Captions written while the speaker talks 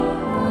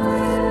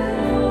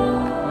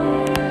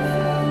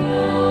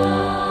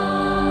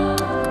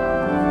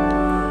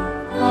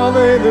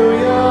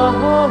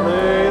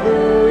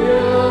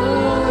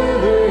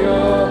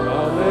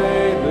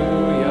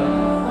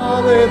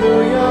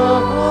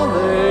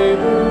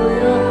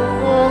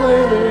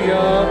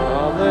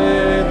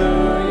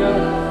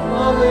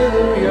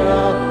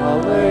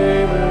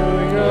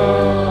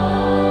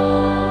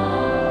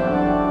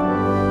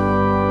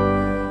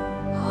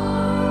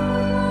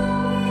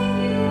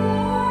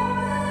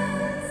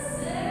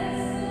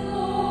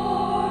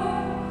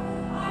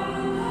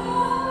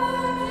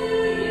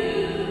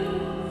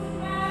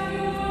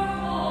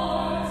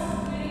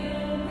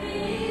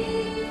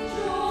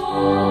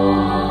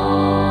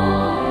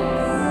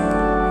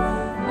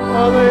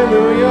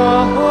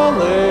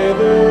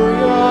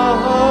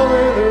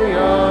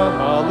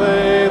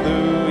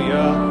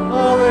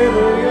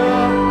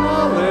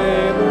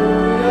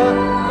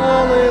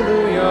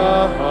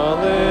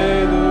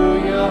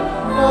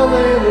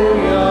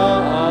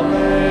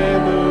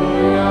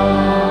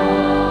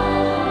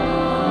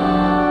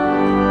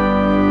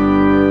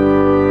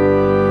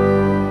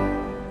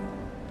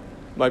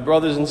My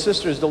brothers and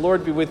sisters, the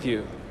Lord be with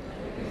you.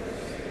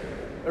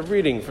 A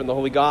reading from the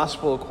Holy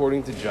Gospel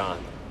according to John.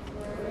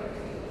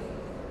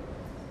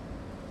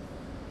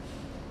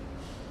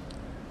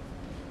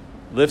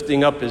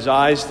 Lifting up his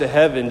eyes to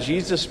heaven,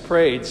 Jesus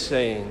prayed,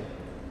 saying,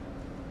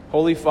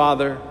 Holy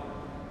Father,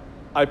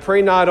 I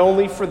pray not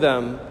only for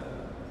them,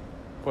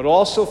 but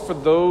also for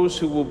those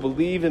who will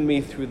believe in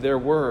me through their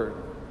word,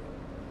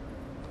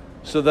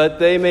 so that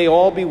they may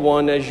all be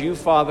one as you,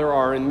 Father,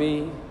 are in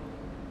me,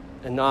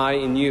 and I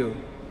in you,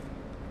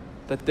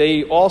 that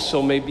they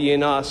also may be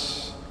in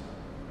us,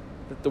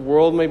 that the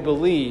world may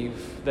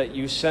believe that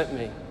you sent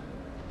me.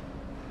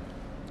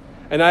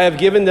 And I have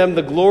given them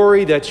the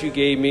glory that you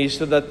gave me,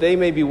 so that they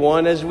may be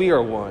one as we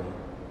are one,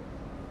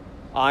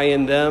 I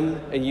in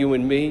them and you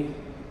in me,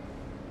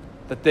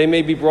 that they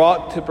may be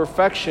brought to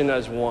perfection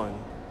as one,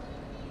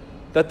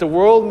 that the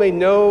world may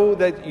know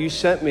that you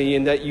sent me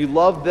and that you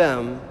loved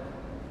them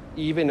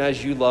even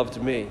as you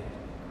loved me.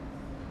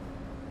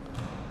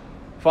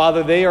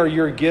 Father, they are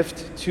your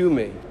gift to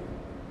me.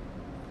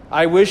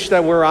 I wish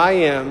that where I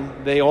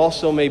am, they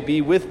also may be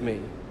with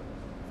me,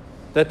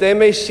 that they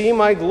may see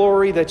my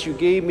glory that you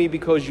gave me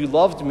because you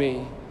loved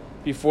me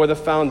before the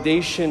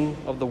foundation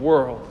of the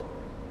world.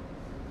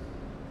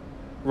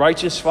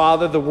 Righteous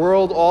Father, the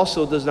world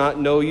also does not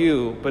know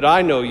you, but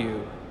I know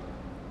you,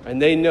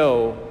 and they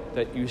know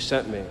that you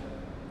sent me.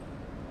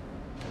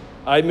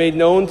 I made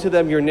known to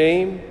them your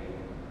name,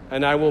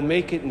 and I will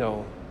make it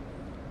known,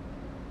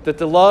 that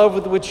the love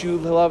with which you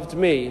loved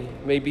me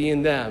may be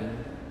in them,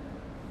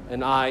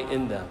 and I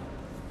in them.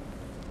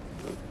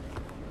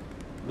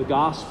 The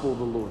Gospel of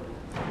the Lord.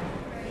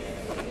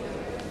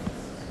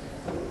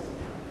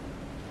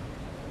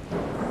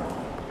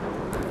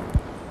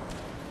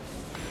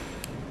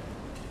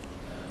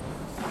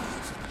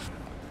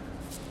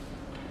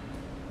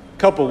 A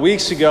couple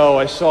weeks ago,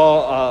 I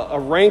saw a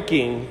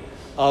ranking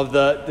of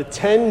the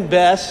 10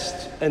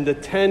 best and the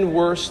 10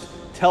 worst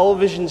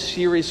television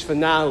series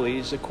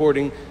finales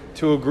according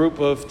to a group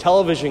of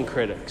television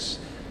critics.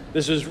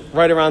 This was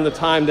right around the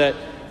time that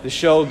the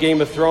show Game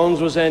of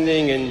Thrones was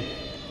ending, and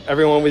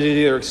everyone was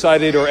either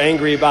excited or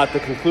angry about the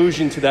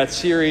conclusion to that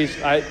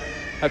series. I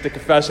have to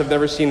confess I've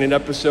never seen an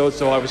episode,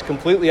 so I was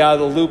completely out of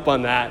the loop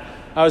on that.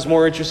 I was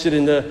more interested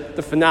in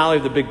the finale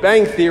of The Big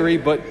Bang Theory,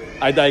 but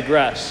I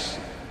digress.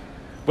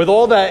 With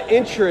all that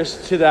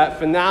interest to that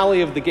finale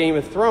of the Game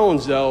of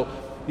Thrones, though,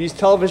 these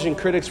television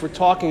critics were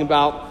talking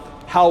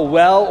about how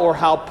well or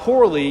how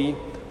poorly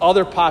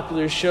other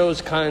popular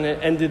shows kind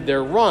of ended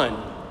their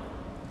run.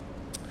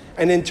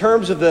 And in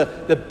terms of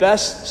the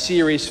best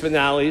series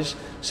finales,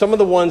 some of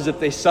the ones that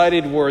they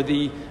cited were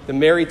the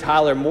Mary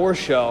Tyler Moore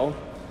Show,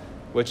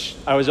 which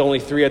I was only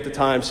 3 at the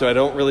time, so I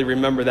don't really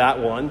remember that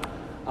one.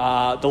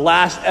 The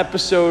last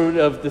episode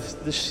of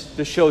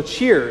the show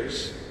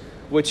Cheers,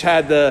 which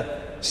had the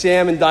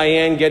Sam and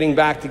Diane getting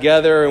back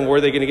together and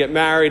were they going to get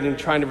married and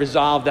trying to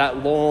resolve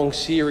that long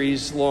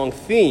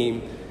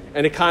theme.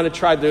 And it kind of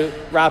tried to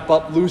wrap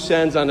up loose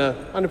ends on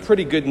a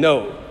pretty good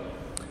note.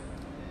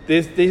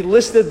 They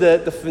listed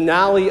the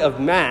finale of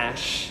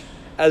MASH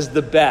as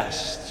the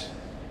best.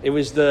 It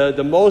was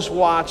the most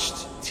watched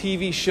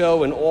TV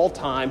show in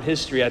all-time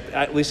history,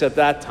 at least at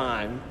that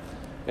time.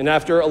 And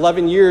after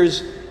 11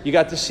 years, you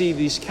got to see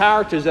these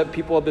characters that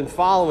people have been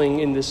following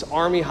in this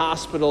army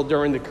hospital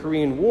during the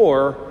Korean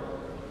War,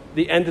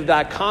 the end of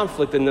that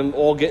conflict, and them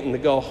all getting to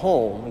go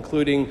home,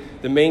 including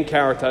the main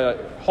character,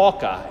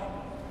 Hawkeye.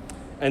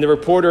 And the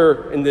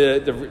reporter in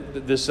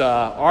this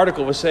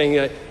article was saying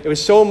that it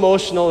was so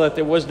emotional that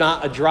there was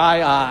not a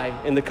dry eye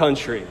in the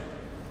country.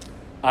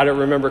 I don't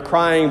remember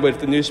crying, but if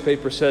the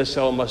newspaper says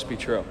so, it must be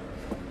true.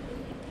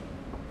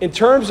 In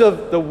terms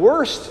of the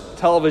worst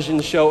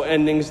television show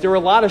endings, there were a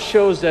lot of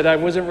shows that I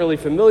wasn't really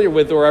familiar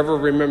with or ever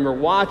remember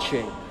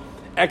watching.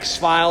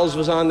 X-Files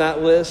was on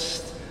that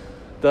list.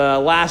 The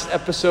last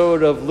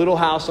episode of Little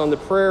House on the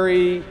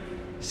Prairie,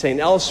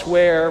 St.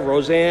 Elsewhere,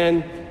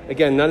 Roseanne.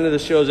 Again, none of the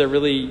shows I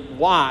really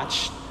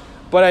watched.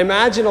 But I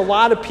imagine a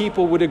lot of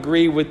people would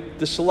agree with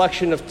the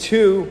selection of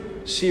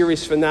 2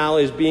 series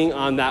finales being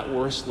on that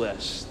worst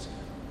list.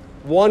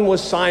 One was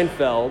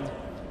Seinfeld,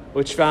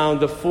 which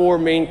found the 4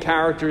 main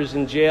characters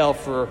in jail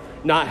for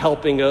not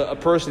helping a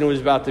person who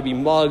was about to be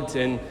mugged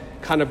and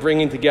kind of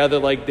bringing together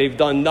like they've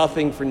done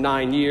nothing for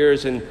 9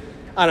 years. And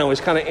I don't know, it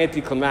was kind of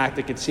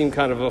anticlimactic. It seemed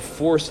kind of a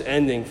forced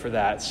ending for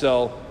that.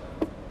 So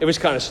it was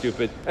kind of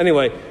stupid.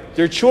 Anyway,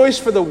 their choice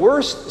for the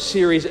worst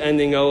series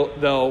ending,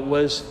 though,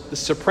 was The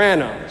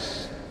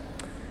Sopranos.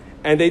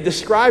 And they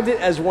described it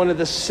as one of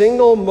the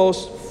single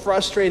most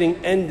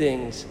frustrating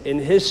endings in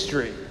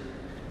history.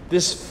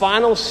 This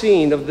final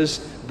scene of this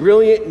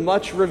brilliant,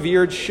 much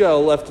revered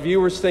show left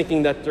viewers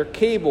thinking that their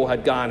cable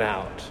had gone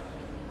out.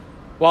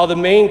 While the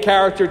main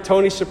character,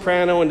 Tony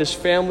Soprano, and his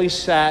family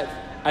sat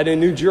at a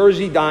New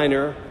Jersey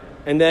diner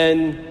and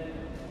then,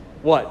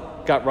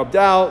 got rubbed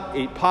out,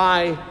 ate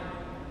pie.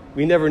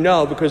 We never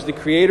know, because the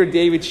creator,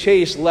 David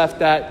Chase, left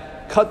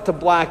that cut to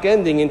black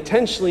ending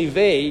intentionally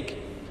vague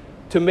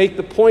to make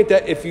the point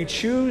that if you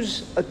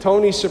choose a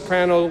Tony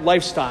Soprano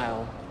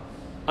lifestyle,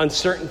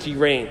 uncertainty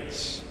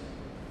reigns.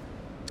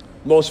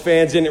 Most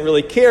fans didn't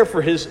really care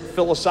for his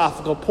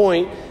philosophical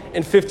point,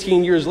 and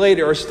 15 years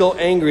later are still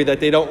angry that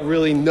they don't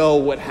really know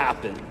what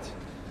happened.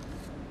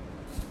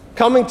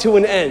 Coming to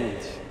an end.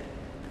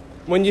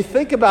 When you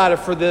think about it,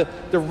 for the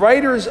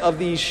writers of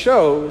these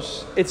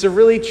shows, it's a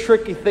really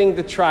tricky thing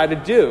to try to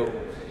do.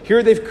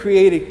 Here they've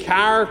created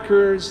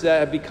characters that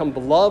have become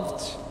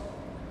beloved,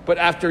 but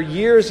after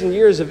years and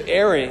years of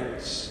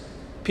airings,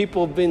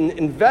 people have been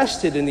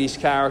invested in these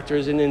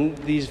characters and in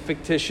these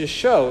fictitious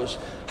shows.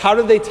 How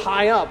do they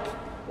tie up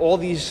all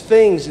these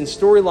things and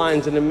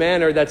storylines in a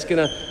manner that's going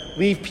to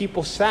leave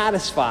people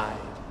satisfied?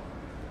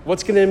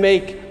 What's going to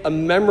make a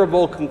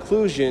memorable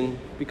conclusion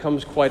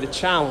becomes quite a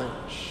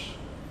challenge.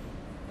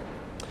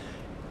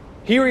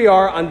 Here we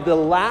are on the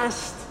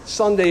last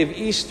Sunday of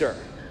Easter,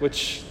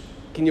 which,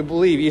 can you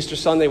believe, Easter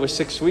Sunday was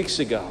 6 weeks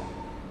ago.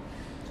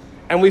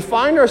 And we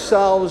find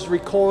ourselves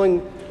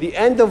recalling the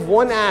end of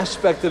one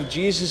aspect of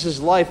Jesus'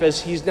 life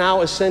as he's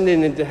now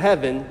ascended into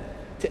heaven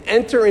to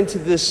enter into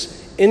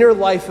this inner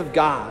life of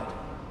God.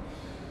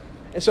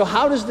 And so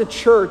how does the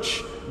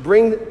church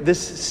bring this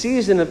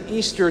season of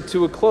Easter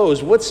to a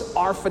close? What's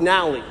our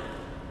finale?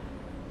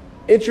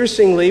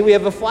 Interestingly, we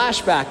have a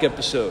flashback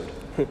episode.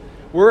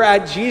 We're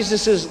at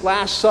Jesus'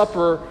 Last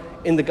Supper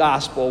in the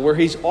gospel where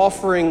he's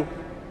offering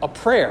a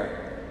prayer.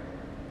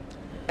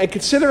 And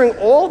considering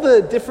all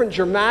the different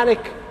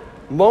dramatic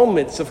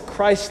moments of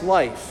Christ's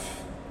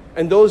life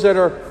and those that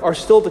are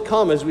still to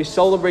come as we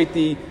celebrate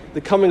the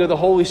coming of the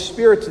Holy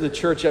Spirit to the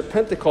church at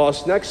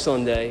Pentecost next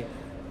Sunday,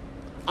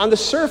 on the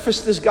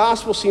surface, this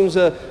gospel seems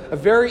a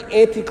very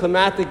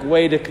anticlimactic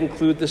way to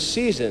conclude this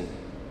season.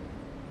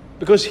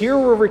 Because here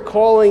we're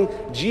recalling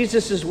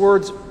Jesus'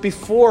 words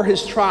before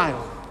his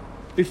trial,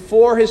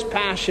 before his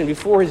passion,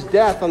 before his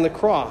death on the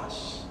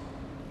cross.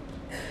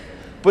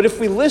 But if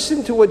we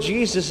listen to what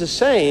Jesus is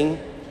saying,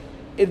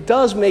 it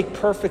does make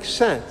perfect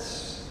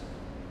sense.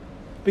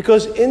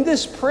 Because in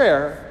this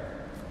prayer,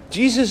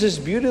 Jesus is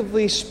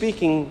beautifully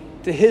speaking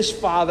to his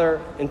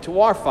Father and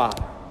to our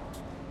Father.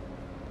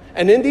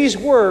 And in these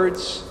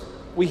words,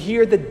 we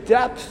hear the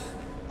depth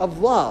of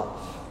love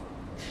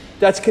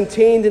that's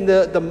contained in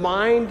the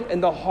mind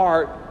and the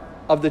heart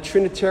of the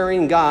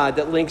Trinitarian God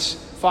that links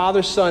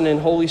Father, Son, and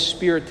Holy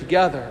Spirit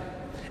together.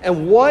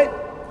 And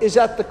what is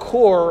at the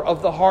core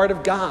of the heart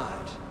of God?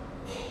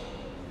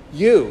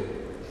 You,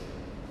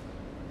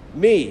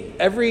 me,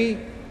 every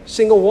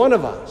single one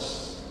of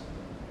us.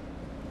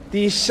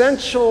 The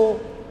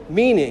essential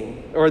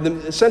meaning, or the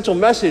essential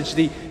message,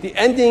 the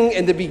ending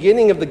and the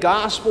beginning of the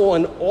gospel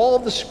and all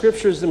of the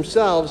scriptures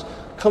themselves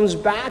comes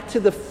back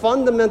to the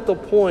fundamental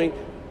point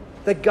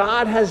that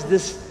God has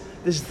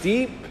this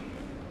deep,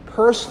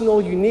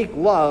 personal, unique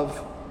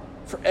love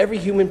for every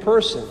human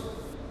person.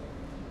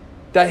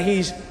 That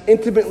he's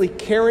intimately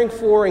caring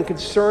for and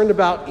concerned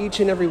about each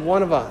and every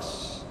one of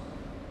us.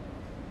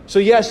 So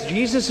yes,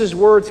 Jesus'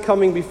 words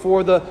coming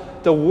before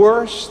the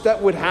worst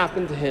that would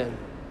happen to him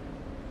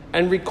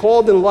and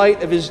recalled in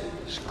light of his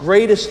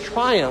greatest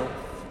triumph,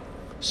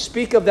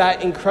 speak of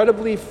that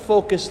incredibly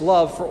focused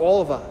love for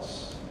all of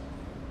us.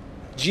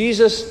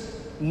 Jesus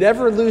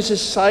never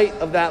loses sight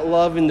of that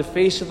love in the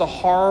face of the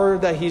horror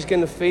that he's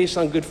going to face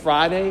on Good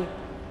Friday.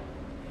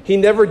 He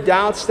never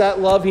doubts that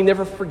love. He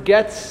never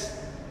forgets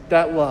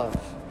that love.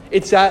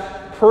 It's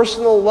that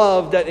personal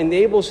love that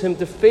enables him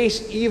to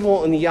face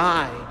evil in the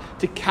eye,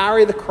 to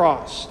carry the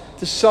cross,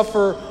 to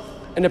suffer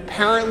an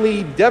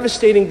apparently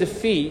devastating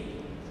defeat,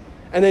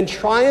 and then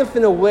triumph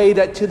in a way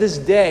that to this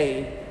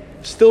day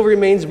still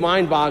remains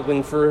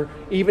mind-boggling for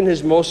even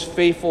his most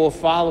faithful of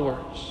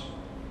followers.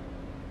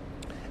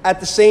 At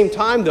the same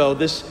time, though,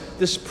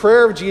 this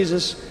prayer of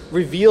Jesus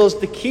reveals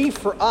the key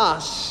for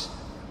us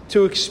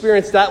to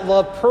experience that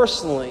love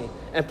personally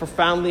and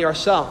profoundly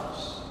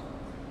ourselves.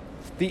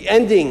 The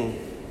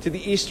ending to the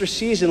Easter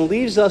season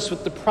leaves us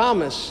with the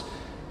promise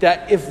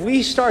that if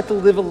we start to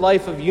live a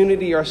life of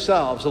unity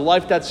ourselves, a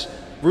life that's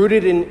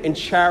rooted in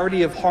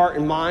charity of heart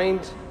and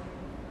mind,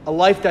 a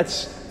life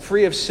that's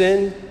free of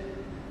sin,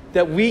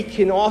 that we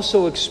can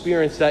also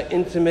experience that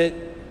intimate,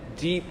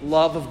 deep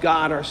love of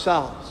God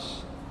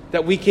ourselves.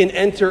 That we can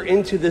enter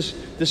into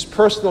this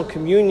personal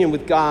communion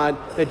with God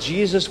that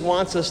Jesus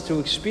wants us to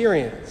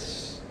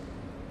experience.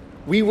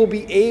 We will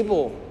be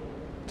able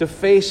to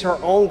face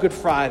our own Good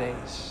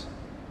Fridays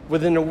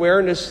with an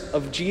awareness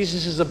of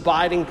Jesus'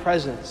 abiding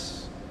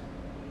presence.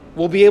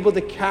 We'll be able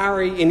to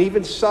carry and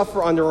even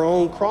suffer under our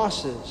own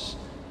crosses,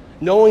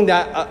 knowing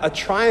that a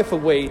triumph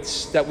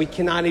awaits that we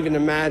cannot even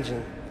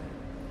imagine.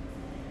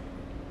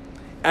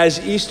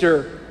 As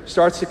Easter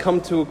starts to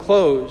come to a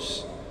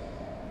close,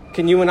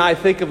 can you and I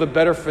think of a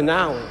better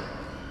finale?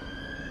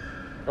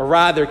 Or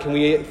rather, can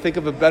we think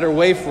of a better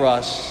way for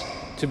us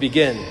to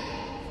begin?